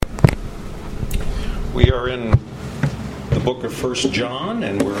We are in the book of 1 John,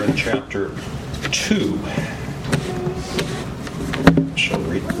 and we're in chapter 2. I shall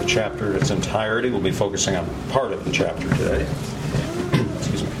read the chapter in its entirety. We'll be focusing on part of the chapter today.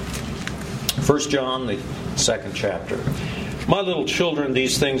 Excuse me. 1 John, the second chapter. My little children,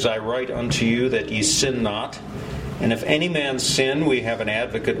 these things I write unto you, that ye sin not. And if any man sin, we have an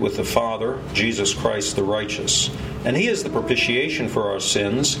advocate with the Father, Jesus Christ the righteous. And he is the propitiation for our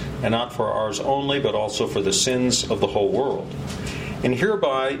sins, and not for ours only, but also for the sins of the whole world. And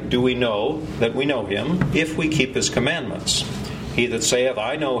hereby do we know that we know him, if we keep his commandments. He that saith,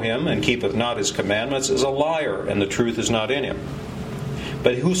 I know him, and keepeth not his commandments, is a liar, and the truth is not in him.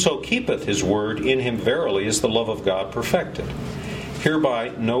 But whoso keepeth his word, in him verily is the love of God perfected. Hereby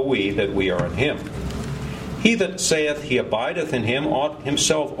know we that we are in him. He that saith he abideth in him ought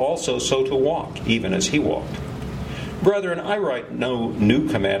himself also so to walk, even as he walked. Brethren, I write no new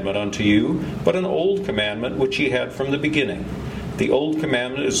commandment unto you, but an old commandment which ye had from the beginning. The old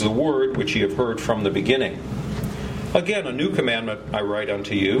commandment is the word which ye have heard from the beginning. Again, a new commandment I write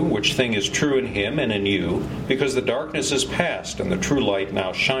unto you, which thing is true in him and in you, because the darkness is past, and the true light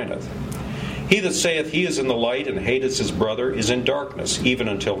now shineth. He that saith he is in the light, and hateth his brother, is in darkness, even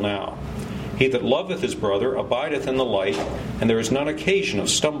until now. He that loveth his brother abideth in the light, and there is none occasion of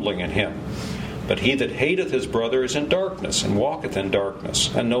stumbling in him. But he that hateth his brother is in darkness, and walketh in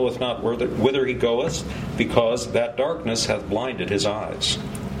darkness, and knoweth not whither he goeth, because that darkness hath blinded his eyes.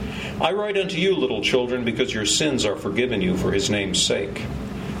 I write unto you, little children, because your sins are forgiven you for his name's sake.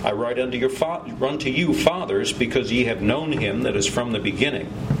 I write unto you, fathers, because ye have known him that is from the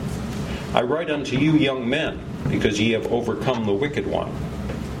beginning. I write unto you, young men, because ye have overcome the wicked one.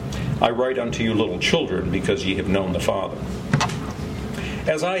 I write unto you, little children, because ye have known the Father.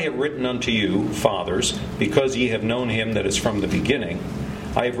 As I have written unto you, fathers, because ye have known him that is from the beginning,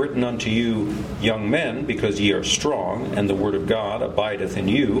 I have written unto you, young men, because ye are strong, and the word of God abideth in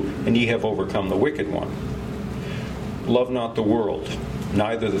you, and ye have overcome the wicked one. Love not the world,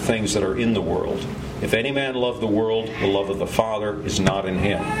 neither the things that are in the world. If any man love the world, the love of the Father is not in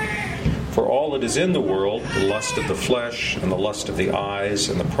him. For all that is in the world, the lust of the flesh, and the lust of the eyes,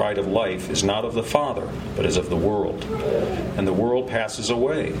 and the pride of life, is not of the Father, but is of the world. And the world passes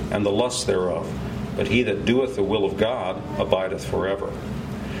away, and the lust thereof. But he that doeth the will of God abideth forever.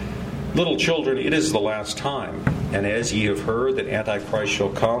 Little children, it is the last time. And as ye have heard that Antichrist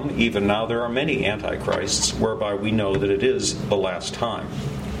shall come, even now there are many Antichrists, whereby we know that it is the last time.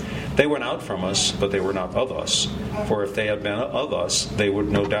 They went out from us, but they were not of us. For if they had been of us, they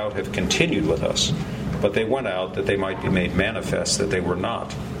would no doubt have continued with us. But they went out that they might be made manifest that they were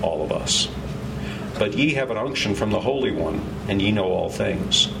not all of us. But ye have an unction from the Holy One, and ye know all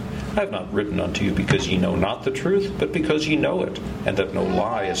things. I have not written unto you because ye know not the truth, but because ye know it, and that no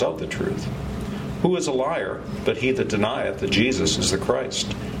lie is of the truth. Who is a liar, but he that denieth that Jesus is the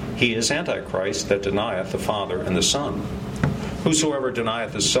Christ? He is Antichrist that denieth the Father and the Son. Whosoever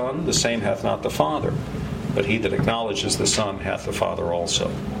denieth the Son, the same hath not the Father. But he that acknowledges the Son hath the Father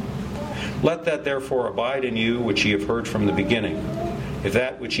also. Let that therefore abide in you which ye have heard from the beginning. If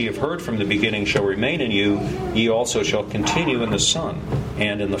that which ye have heard from the beginning shall remain in you, ye also shall continue in the Son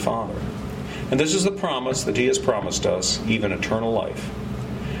and in the Father. And this is the promise that he has promised us, even eternal life.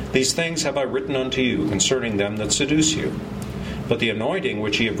 These things have I written unto you concerning them that seduce you. But the anointing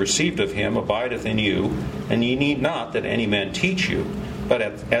which ye have received of him abideth in you, and ye need not that any man teach you, but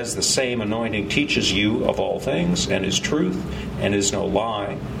as the same anointing teaches you of all things, and is truth, and is no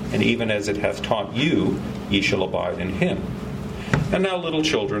lie, and even as it hath taught you, ye shall abide in him. And now, little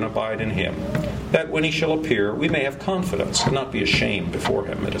children, abide in him, that when he shall appear, we may have confidence, and not be ashamed before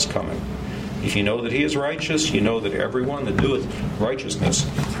him at his coming. If ye know that he is righteous, ye know that everyone that doeth righteousness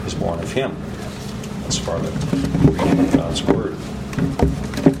is born of him. As far as reading of God's Word.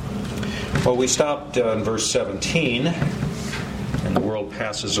 Well, we stopped in verse 17, and the world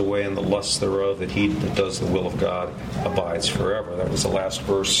passes away and the lusts thereof, that he that does the will of God abides forever. That was the last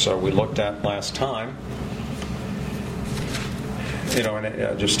verse we looked at last time.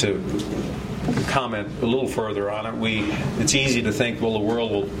 And just to comment a little further on it, it's easy to think, well, the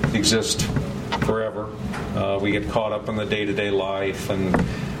world will exist forever. We get caught up in the day-to-day life, and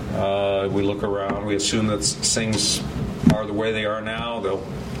we look around, we assume that things are the way they are now, they'll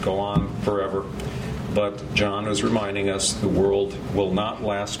go on forever. But John is reminding us the world will not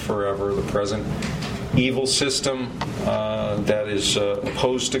last forever. The present evil system that is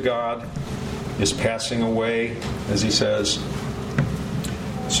opposed to God is passing away, as he says.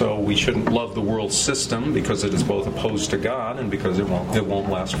 So we shouldn't love the world system because it is both opposed to God and because it won't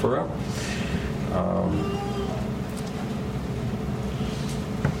last forever.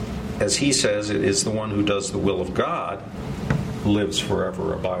 as he says, it is the one who does the will of God, lives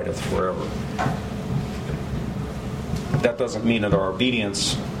forever, abideth forever. That doesn't mean that our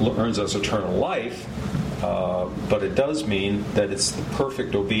obedience earns us eternal life, but it does mean that it's the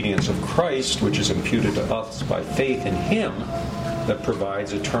perfect obedience of Christ, which is imputed to us by faith in Him, that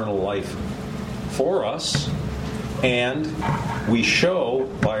provides eternal life for us. And we show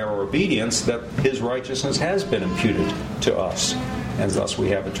by our obedience that His righteousness has been imputed to us. And thus we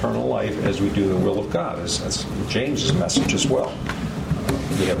have eternal life as we do the will of God. That's James' message as well.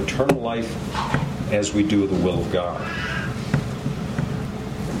 We have eternal life as we do the will of God.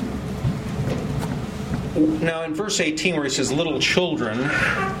 Now in verse 18 where he says, little children,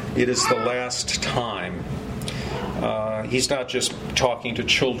 it is the last time. He's not just talking to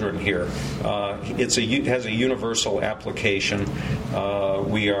children here. It has a universal application.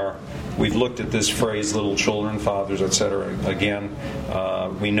 We've looked at this phrase, little children, fathers, etc. Again,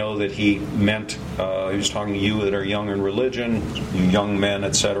 we know that he meant, he was talking to you that are young in religion, you young men,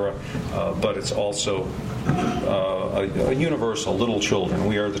 etc. But it's also a universal, little children.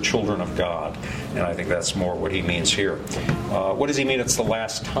 We are the children of God. And I think that's more what he means here. What does he mean it's the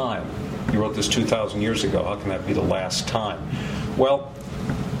last time? He wrote this 2,000 years ago. How can that be the last time? Well,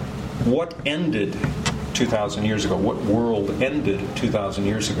 what ended 2,000 years ago? What world ended 2,000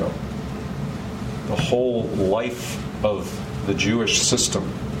 years ago? The whole life of the Jewish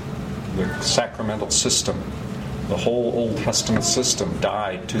system, the sacramental system, the whole Old Testament system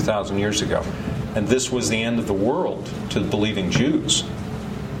died 2,000 years ago. And this was the end of the world to the believing Jews,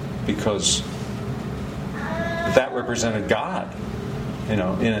 because that represented God. You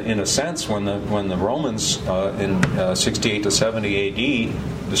know, in a sense, when the Romans in 68 to 70 A.D.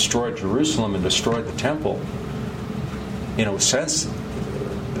 destroyed Jerusalem and destroyed the temple, in a sense,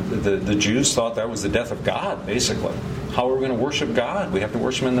 the Jews thought that was the death of God, basically. How are we going to worship God? We have to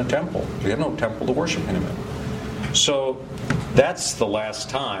worship Him in the temple. We have no temple to worship Him in. So that's the last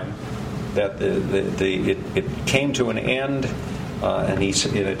time that it came to an end. And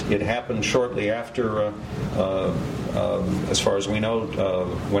it happened shortly after, as far as we know,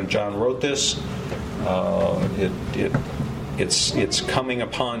 when John wrote this. It's coming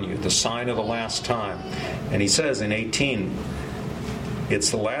upon you, the sign of the last time. And he says in 18, it's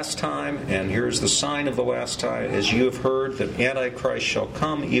the last time, and here's the sign of the last time. As you have heard that Antichrist shall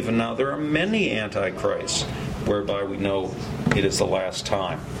come, even now there are many Antichrists, whereby we know it is the last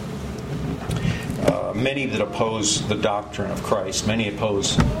time. Many that oppose the doctrine of Christ. Many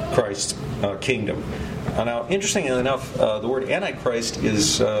oppose Christ's kingdom. Now, interestingly enough, the word Antichrist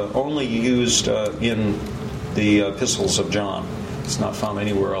is only used in the epistles of John. It's not found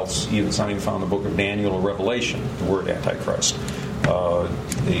anywhere else. It's not even found in the book of Daniel or Revelation, the word Antichrist.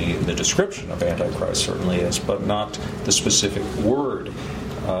 The description of Antichrist certainly is, but not the specific word.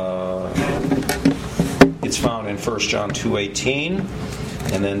 It's found in 1 John 2:18.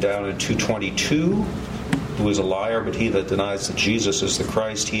 And then down in 2:22, who is a liar, but he that denies that Jesus is the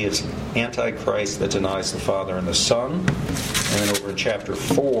Christ, he is Antichrist that denies the Father and the Son. And then over in chapter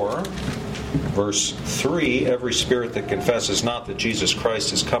 4, verse 3, every spirit that confesses not that Jesus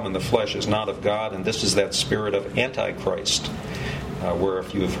Christ is come in the flesh is not of God, and this is that spirit of Antichrist, where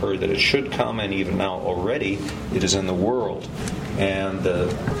if you have heard that it should come, and even now already, it is in the world. And the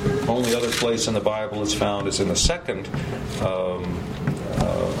only other place in the Bible it's found is in the second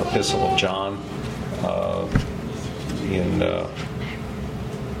epistle of John, in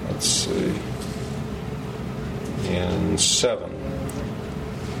 7.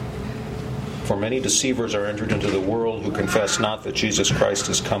 For many deceivers are entered into the world who confess not that Jesus Christ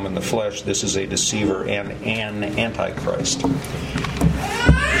is come in the flesh. This is a deceiver and an antichrist.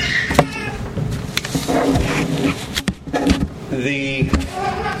 The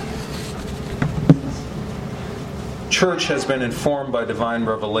church has been informed by divine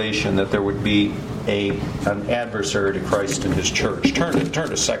revelation that there would be an adversary to Christ in His church. Turn to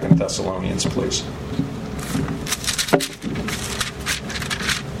 2 Thessalonians, please.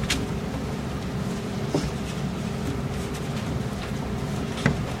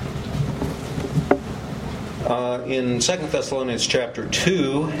 In 2 Thessalonians chapter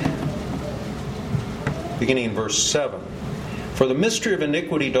 2, beginning in verse 7. For the mystery of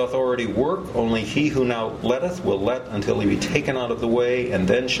iniquity doth already work, only he who now letteth will let until he be taken out of the way, and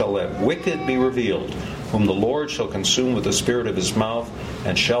then shall that wicked be revealed, whom the Lord shall consume with the spirit of his mouth,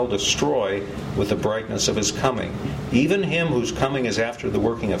 and shall destroy with the brightness of his coming. Even him whose coming is after the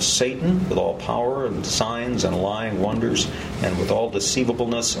working of Satan, with all power and signs and lying wonders, and with all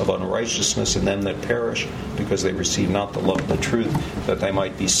deceivableness of unrighteousness in them that perish, because they receive not the love of the truth, that they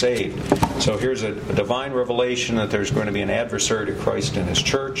might be saved. So here's a divine revelation that there's going to be an adversary to Christ in his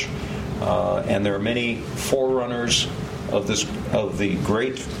church, and there are many forerunners of the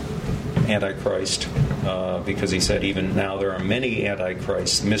great Antichrist, because he said even now there are many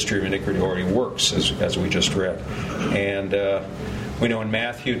antichrists. The mystery of iniquity already works, as we just read. And we know in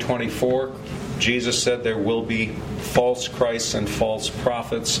Matthew 24, Jesus said there will be false Christs and false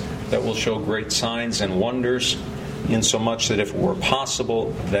prophets that will show great signs and wonders, insomuch that if it were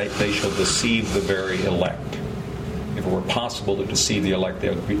possible, that they shall deceive the very elect. If it were possible to deceive the elect,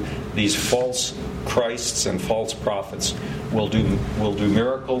 these false Christs and false prophets will do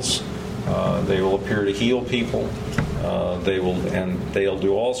miracles. They will appear to heal people. They'll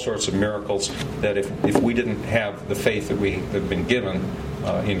do all sorts of miracles that if we didn't have the faith that we have been given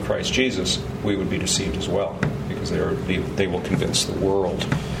in Christ Jesus, we would be deceived as well, because they will convince the world.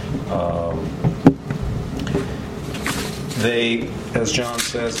 They, as John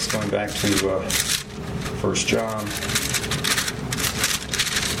says, going back to 1 John.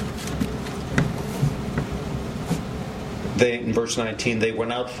 In verse 19, they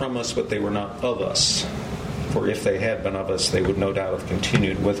went out from us, but they were not of us. For if they had been of us, they would no doubt have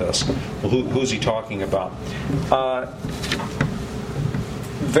continued with us. Well, who's he talking about?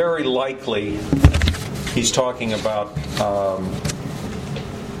 Very likely, he's talking about.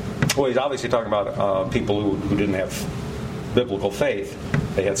 He's obviously talking about people who didn't have biblical faith.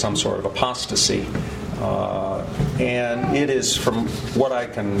 They had some sort of apostasy. And it is, from what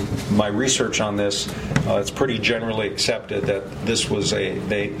my research on this, it's pretty generally accepted that this was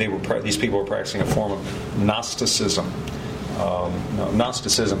these people were practicing a form of Gnosticism.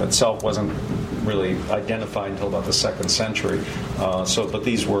 Gnosticism itself wasn't really identified until about the 2nd century. But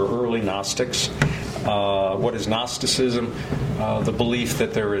these were early Gnostics. What is Gnosticism? The belief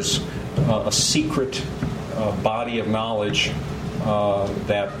that there is a secret body of knowledge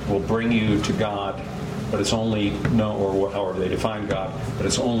that will bring you to God, but it's only known, or however they define God, but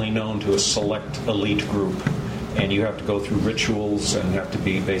it's only known to a select elite group. And you have to go through rituals and have to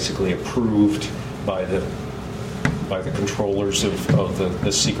be basically approved by the controllers of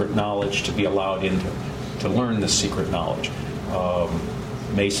the secret knowledge to be allowed in to learn this secret knowledge.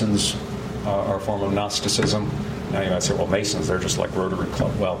 Masons are a form of Gnosticism. Now you might say, well, Masons, they're just like Rotary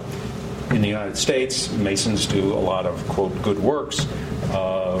Club. Well, in the United States, Masons do a lot of, quote, good works.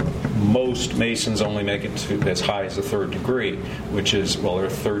 Most Masons only make it to as high as the 3rd degree, which is, well, there are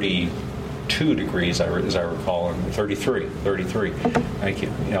 32 degrees, as I recall, and 33, thank you,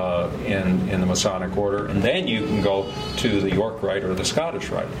 in the Masonic order. And then you can go to the York Rite or the Scottish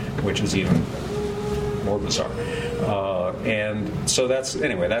Rite, which is even more bizarre. And so that's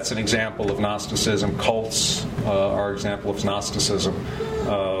an example of Gnosticism. Cults are an example of Gnosticism.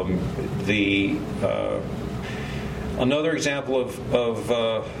 Another example of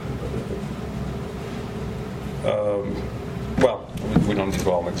we don't need to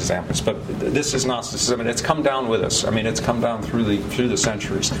go all the examples, but this is Gnosticism, and it's come down with us. I mean, it's come down through the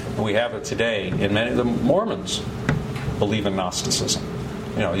centuries, and we have it today. And many of the Mormons believe in Gnosticism.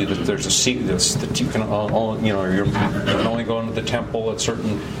 You know, there's a secret that you can only go into the temple at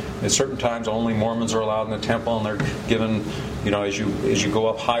certain times. Only Mormons are allowed in the temple, and they're given, as you go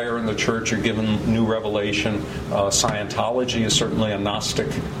up higher in the church, you're given new revelation. Scientology is certainly a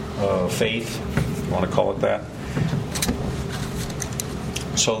Gnostic faith, if you want to call it that.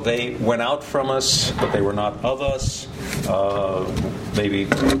 So they went out from us, but they were not of us. They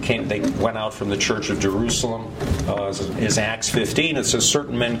went out from the church of Jerusalem. Is Acts 15. It says,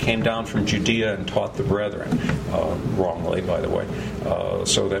 certain men came down from Judea and taught the brethren. Wrongly, by the way.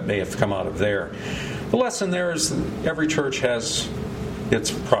 So that may have come out of there. The lesson there is that every church has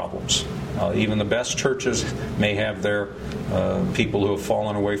its problems. Even the best churches may have their people who have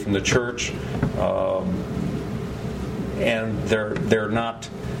fallen away from the church. And they're not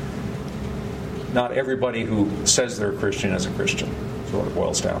everybody who says they're a Christian is a Christian. That's what it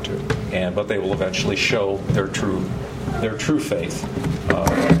boils down to. But they will eventually show their true faith.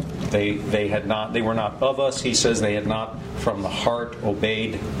 They were not of us. He says they had not from the heart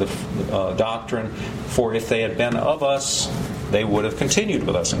obeyed the doctrine. For if they had been of us, they would have continued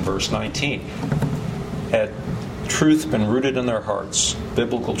with us. In verse 19, had truth been rooted in their hearts,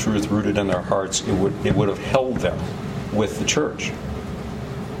 biblical truth rooted in their hearts, it would have held them with the church.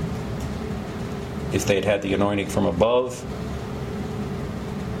 If they had had the anointing from above,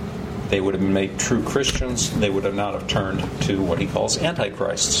 They would have been made true Christians. They would have not have turned to what he calls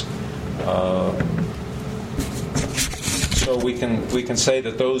antichrists. So we can say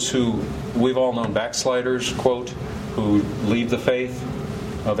that those who, we've all known backsliders, quote, who leave the faith,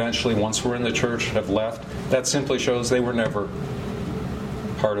 eventually, once we're in the church, have left. That simply shows they were never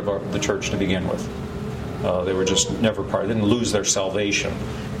part of the church to begin with. They were just never part. They didn't lose their salvation.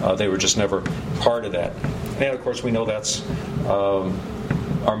 They were just never part of that. And of course, we know that's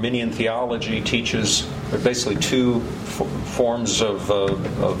Arminian theology teaches basically two forms of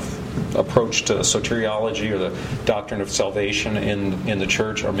approach to soteriology, or the doctrine of salvation in the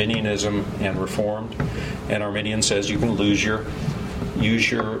church: Arminianism and Reformed. And Arminian says you can lose your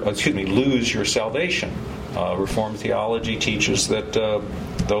salvation. Reformed theology teaches that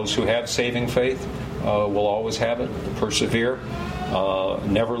those who have saving faith will always have it, persevere,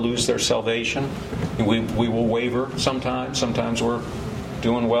 never lose their salvation. We will waver sometimes. Sometimes we're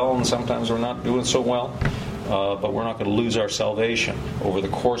doing well, and sometimes we're not doing so well. But we're not going to lose our salvation. Over the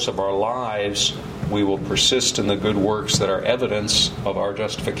course of our lives, we will persist in the good works that are evidence of our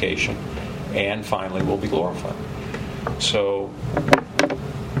justification, and finally we'll be glorified. So,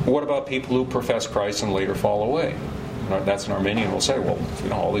 what about people who profess Christ and later fall away? That's an Arminian will say, well,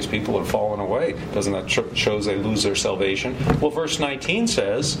 all these people have fallen away. Doesn't that shows they lose their salvation? Well, verse 19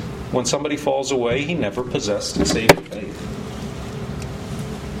 says, when somebody falls away, he never possessed a saving faith.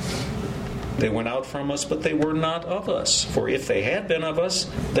 They went out from us, but they were not of us. For if they had been of us,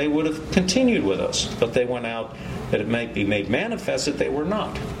 they would have continued with us. But they went out that it might be made manifest that they were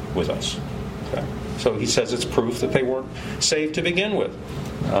not with us. Okay. So he says it's proof that they weren't saved to begin with.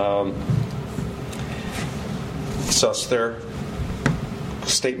 Thus their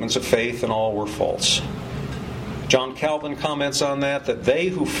statements of faith and all were false. John Calvin comments on that they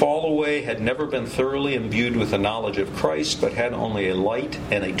who fall away had never been thoroughly imbued with the knowledge of Christ, but had only a light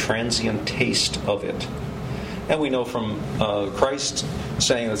and a transient taste of it. And we know from Christ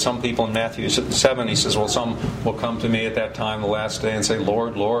saying that some people in Matthew 7, he says, well, some will come to me at that time, the last day, and say,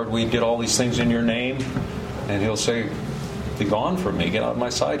 Lord, Lord, we did all these things in your name. And he'll say, be gone from me, get out of my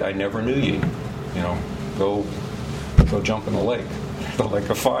sight, I never knew you. Go jump in the lake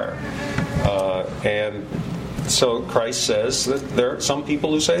of fire. And so Christ says that there are some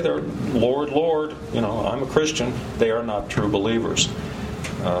people who say they're Lord, Lord, I'm a Christian. They are not true believers.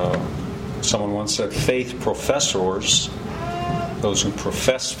 Someone once said faith professors, those who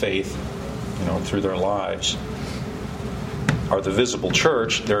profess faith, through their lives, are the visible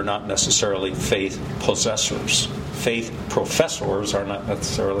church. They're not necessarily faith possessors. Faith professors are not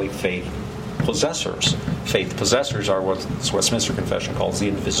necessarily faith possessors. Faith possessors are what Westminster Confession calls the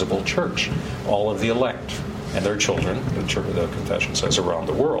invisible church. All of the elect and their children, the confession says, around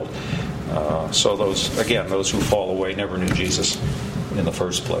the world. So those who fall away never knew Jesus in the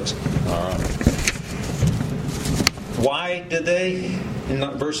first place. Why did they? In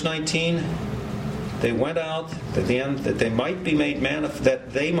verse 19, they went out at the end that they might be made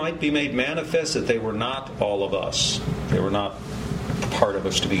manifest that they were not all of us. They were not part of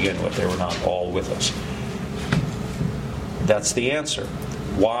us to begin with. They were not all with us. That's the answer.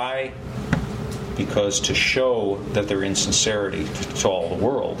 Why? Because to show that their insincerity to all the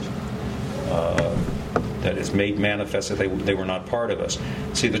world, that is made manifest that they were not part of us.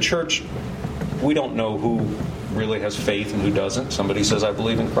 See, the church, we don't know who really has faith and who doesn't. Somebody says, I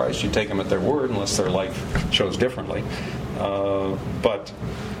believe in Christ. You take them at their word unless their life shows differently. But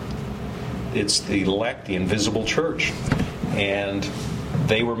it's the elect, the invisible church. And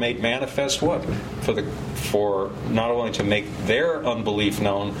they were made manifest what? For not only to make their unbelief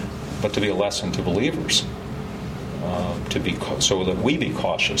known, but to be a lesson to believers. So that we be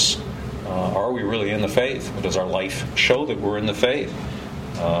cautious. Are we really in the faith? Does our life show that we're in the faith?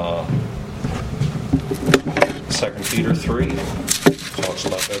 2 Peter 3 talks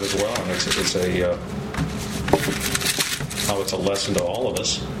about that as well, and it's a lesson to all of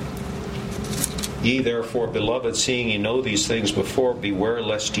us. Ye therefore, beloved, seeing ye know these things before, beware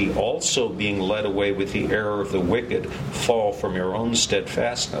lest ye also, being led away with the error of the wicked, fall from your own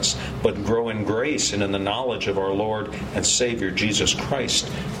steadfastness, but grow in grace and in the knowledge of our Lord and Savior Jesus Christ.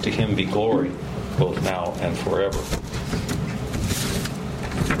 To him be glory, both now and forever.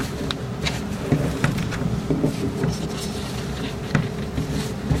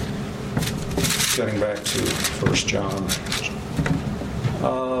 Getting back to 1 John.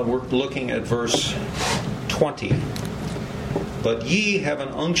 We're looking at verse 20. But ye have an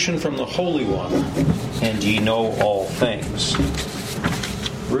unction from the Holy One, and ye know all things.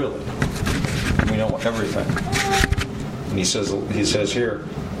 Really? We know everything. And he says here,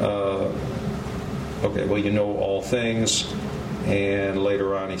 you know all things. And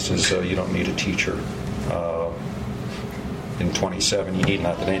later on he says, you don't need a teacher. In 27, you need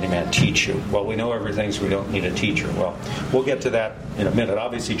not that any man teach you. Well, we know everything, so we don't need a teacher. Well, we'll get to that in a minute.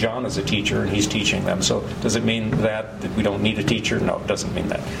 Obviously, John is a teacher, and he's teaching them. So does it mean that we don't need a teacher? No, it doesn't mean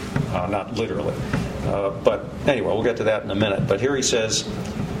that. Not literally. But anyway, we'll get to that in a minute. But here he says,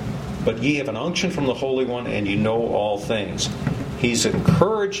 but ye have an unction from the Holy One, and you know all things. He's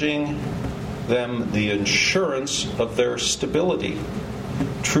encouraging them the assurance of their stability.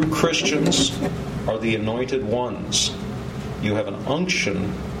 True Christians are the anointed ones. You have an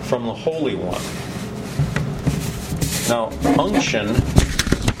unction from the Holy One. Now, unction,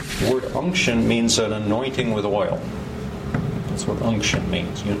 the word unction means an anointing with oil. That's what unction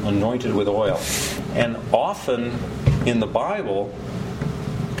means. You're anointed with oil. And often in the Bible,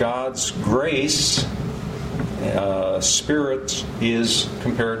 God's grace, Spirit, is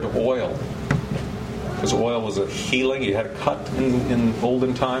compared to oil. Because oil was a healing. You had a cut in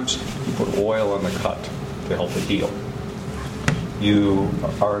olden times. You put oil on the cut to help it heal. You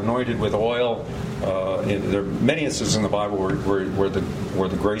are anointed with oil. There are many instances in the Bible where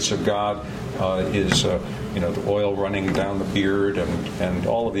the grace of God is the oil running down the beard and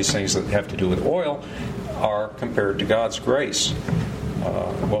all of these things that have to do with oil are compared to God's grace.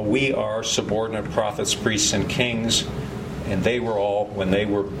 Well, we are subordinate prophets, priests, and kings, and they were all, when they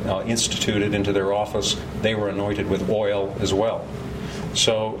were instituted into their office, they were anointed with oil as well.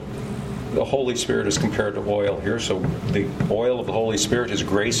 So the Holy Spirit is compared to oil here. So the oil of the Holy Spirit, His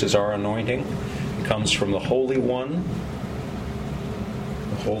grace is our anointing. It comes from the Holy One.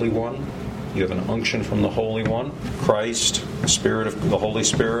 The Holy One. You have an unction from the Holy One. Christ, the Spirit of the Holy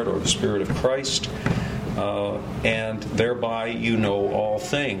Spirit, or the Spirit of Christ. And thereby you know all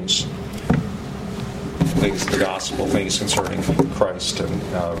things. Things of the gospel, things concerning Christ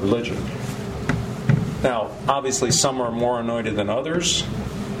and religion. Now, obviously some are more anointed than others.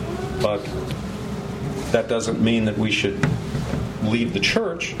 But that doesn't mean that we should leave the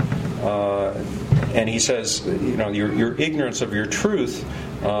church. And he says, your ignorance of your truth,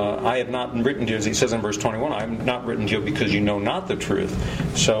 I have not written to you, as he says in verse 21, I have not written to you because you know not the truth.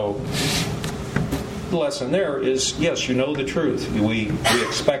 So the lesson there is, yes, you know the truth. We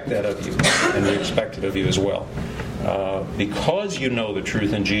expect that of you, and we expect it of you as well. Because you know the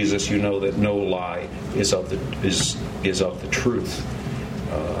truth in Jesus, you know that no lie is of the truth.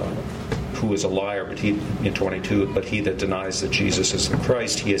 Who is a liar, but he, in 22, but he that denies that Jesus is the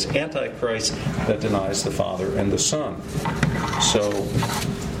Christ, he is antichrist that denies the Father and the Son. So,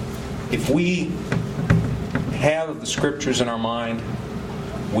 if we have the Scriptures in our mind,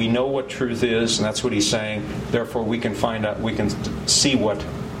 we know what truth is, and that's what he's saying. Therefore, we can find out, we can see what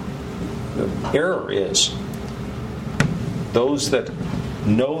the error is. Those that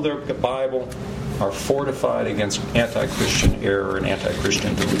know their Bible are fortified against anti-Christian error and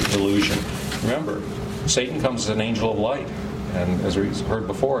anti-Christian delusion. Remember, Satan comes as an angel of light, and as we heard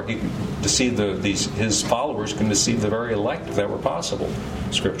before, he can deceive his followers can deceive the very elect if that were possible,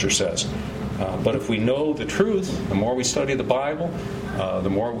 Scripture says. But if we know the truth, the more we study the Bible, the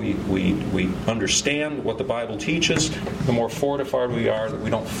more we understand what the Bible teaches, the more fortified we are that we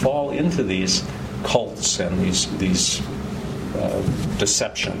don't fall into these cults and these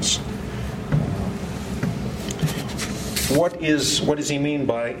deceptions. What does he mean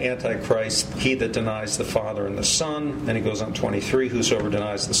by Antichrist? He that denies the Father and the Son. Then he goes on 23, whosoever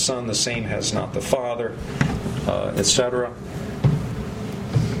denies the Son, the same has not the Father, etc.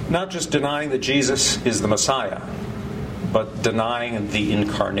 Not just denying that Jesus is the Messiah, but denying the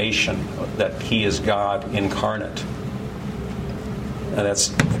incarnation, that he is God incarnate. And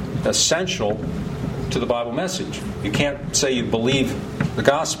that's essential to the Bible message. You can't say you believe the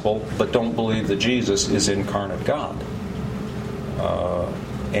gospel, but don't believe that Jesus is incarnate God.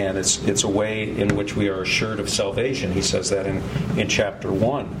 And it's a way in which we are assured of salvation. He says that in chapter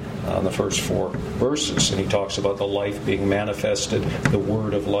 1, the first 4 verses. And he talks about the life being manifested, the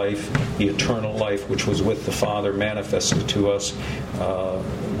word of life, the eternal life which was with the Father manifested to us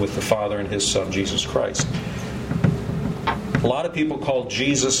with the Father and His Son, Jesus Christ. A lot of people call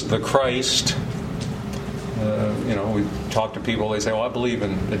Jesus the Christ. We talk to people, they say, I believe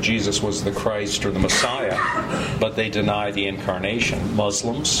that Jesus was the Christ or the Messiah, but they deny the incarnation.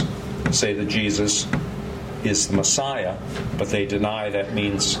 Muslims say that Jesus is the Messiah, but they deny that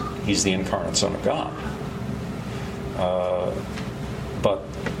means he's the incarnate Son of God. But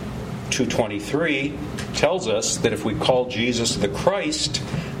 2:23 tells us that if we call Jesus the Christ,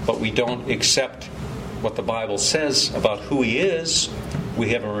 but we don't accept what the Bible says about who he is, we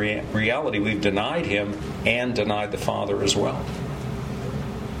have a reality we've denied him and denied the Father as well.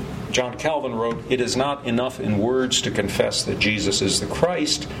 John Calvin wrote, "It is not enough in words to confess that Jesus is the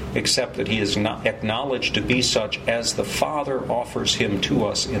Christ, except that he is not acknowledged to be such as the Father offers him to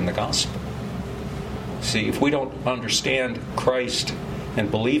us in the gospel." See, if we don't understand Christ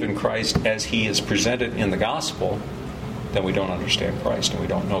and believe in Christ as he is presented in the gospel, then we don't understand Christ and we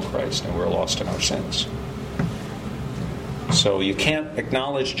don't know Christ and we're lost in our sins. So you can't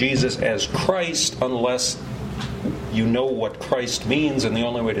acknowledge Jesus as Christ unless you know what Christ means, and the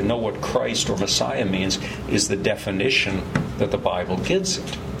only way to know what Christ or Messiah means is the definition that the Bible gives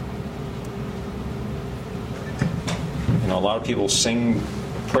it. You know, a lot of people sing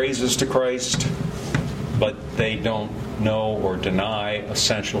praises to Christ, but they don't know or deny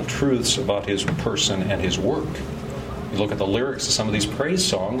essential truths about his person and his work. You look at the lyrics of some of these praise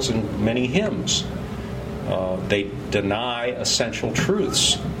songs and many hymns. They deny essential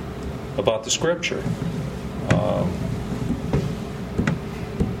truths about the Scripture.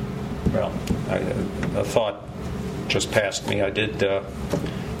 A thought just passed me. I did,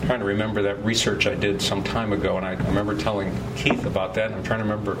 trying to remember that research I did some time ago, and I remember telling Keith about that, and I'm trying to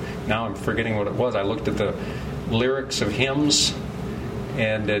remember, now I'm forgetting what it was. I looked at the lyrics of hymns,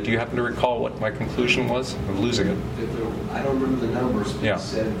 and do you happen to recall what my conclusion was? I'm losing it. I don't remember the numbers, but yeah. You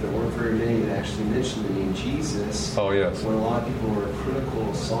said if there weren't very many that actually mentioned the name Jesus. Oh, yes. When a lot of people were critical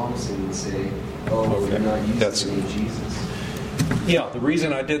of psalm singing and say, you're not using the name Jesus. Yeah, the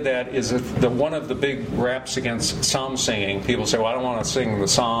reason I did that is that one of the big raps against psalm singing, people say, well, I don't want to sing the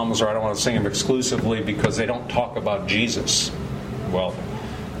psalms, or I don't want to sing them exclusively because they don't talk about Jesus. Well,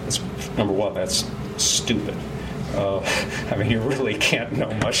 number one, that's stupid. I mean, you really can't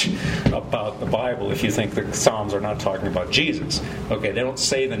know much about the Bible if you think the Psalms are not talking about Jesus. Okay, they don't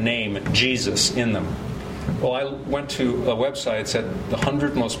say the name Jesus in them. Well, I went to a website that said the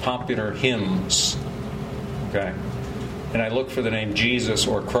 100 most popular hymns. Okay, and I looked for the name Jesus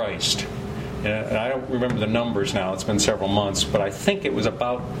or Christ. And I don't remember the numbers now. It's been several months, but I think it was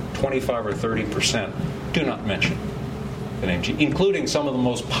about 25 or 30% do not mention the name Jesus, including some of the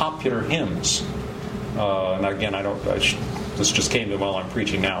most popular hymns. And again, this just came to me while I'm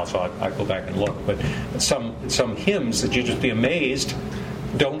preaching now, so I go back and look. But some hymns that you just be amazed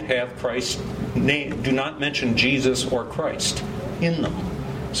don't have Christ's name, do not mention Jesus or Christ in them.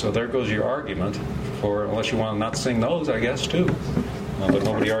 So there goes your argument for, unless you want to not sing those, I guess, too. But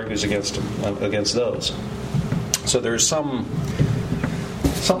nobody argues against those. So there's something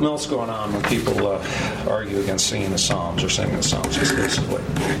else going on when people argue against singing the Psalms or singing the Psalms exclusively.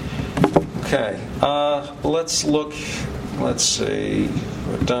 Okay, let's look. Let's see.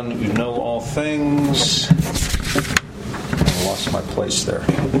 We've done You Know All Things. I lost my place there.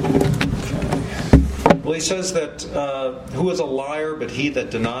 Okay. Well, he says that who is a liar but he that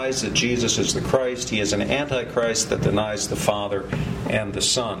denies that Jesus is the Christ? He is an antichrist that denies the Father and the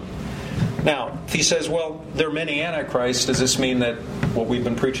Son. Now, if he says, well, there are many antichrists, does this mean that what we've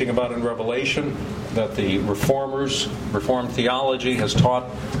been preaching about in Revelation, that the Reformed theology has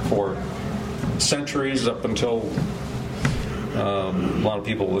taught for centuries up until a lot of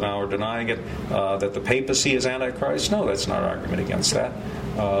people now are denying it, that the papacy is antichrist? No, that's not an argument against that.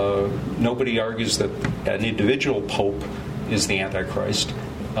 Nobody argues that an individual pope is the antichrist.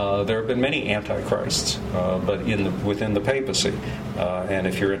 There have been many antichrists, but within the papacy. And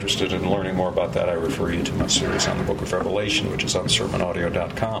if you're interested in learning more about that, I refer you to my series on the book of Revelation, which is on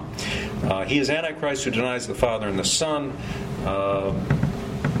sermonaudio.com. He is antichrist who denies the Father and the Son.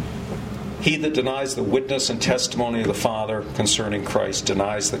 He that denies the witness and testimony of the Father concerning Christ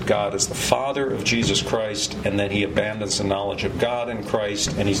denies that God is the Father of Jesus Christ, and then he abandons the knowledge of God in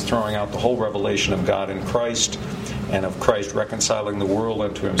Christ, and he's throwing out the whole revelation of God in Christ, and of Christ reconciling the world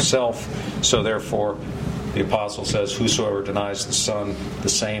unto himself. So therefore, the apostle says, whosoever denies the Son, the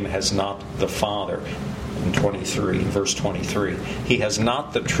same has not the Father. In verse 23. He has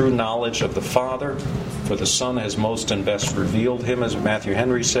not the true knowledge of the Father, for the Son has most and best revealed him, as Matthew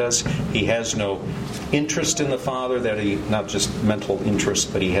Henry says. He has no interest in the Father, not just mental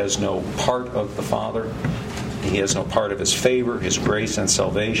interest, but he has no part of the Father. He has no part of his favor, his grace, and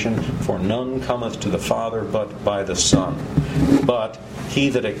salvation, for none cometh to the Father but by the Son. But he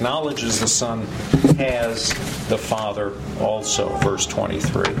that acknowledges the Son has the Father also, verse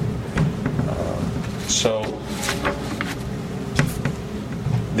 23. So,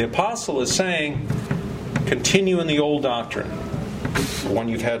 the apostle is saying, continue in the old doctrine, the one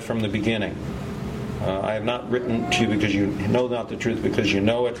you've had from the beginning. I have not written to you because you know not the truth, because you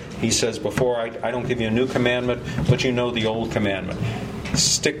know it. He says before, I don't give you a new commandment, but you know the old commandment.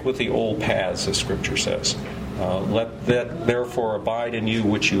 Stick with the old paths, as Scripture says. Let that therefore abide in you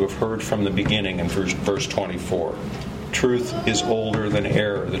which you have heard from the beginning, in verse 24. Truth is older than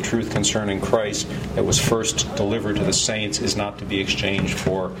error. The truth concerning Christ that was first delivered to the saints is not to be exchanged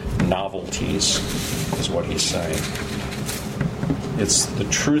for novelties, is what he's saying. It's the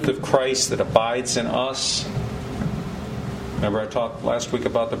truth of Christ that abides in us. Remember I talked last week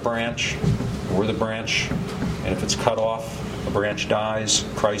about the branch? We're the branch, and if it's cut off, the branch dies.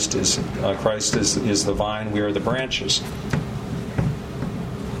 Christ is the vine, we are the branches.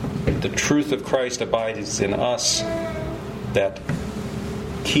 The truth of Christ abides in us that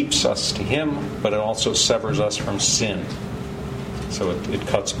keeps us to Him, but it also severs us from sin. So it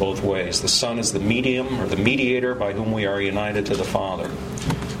cuts both ways. The Son is the medium or the mediator by whom we are united to the Father,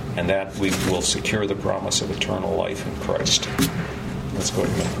 and that we will secure the promise of eternal life in Christ. Let's go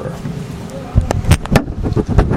to prayer.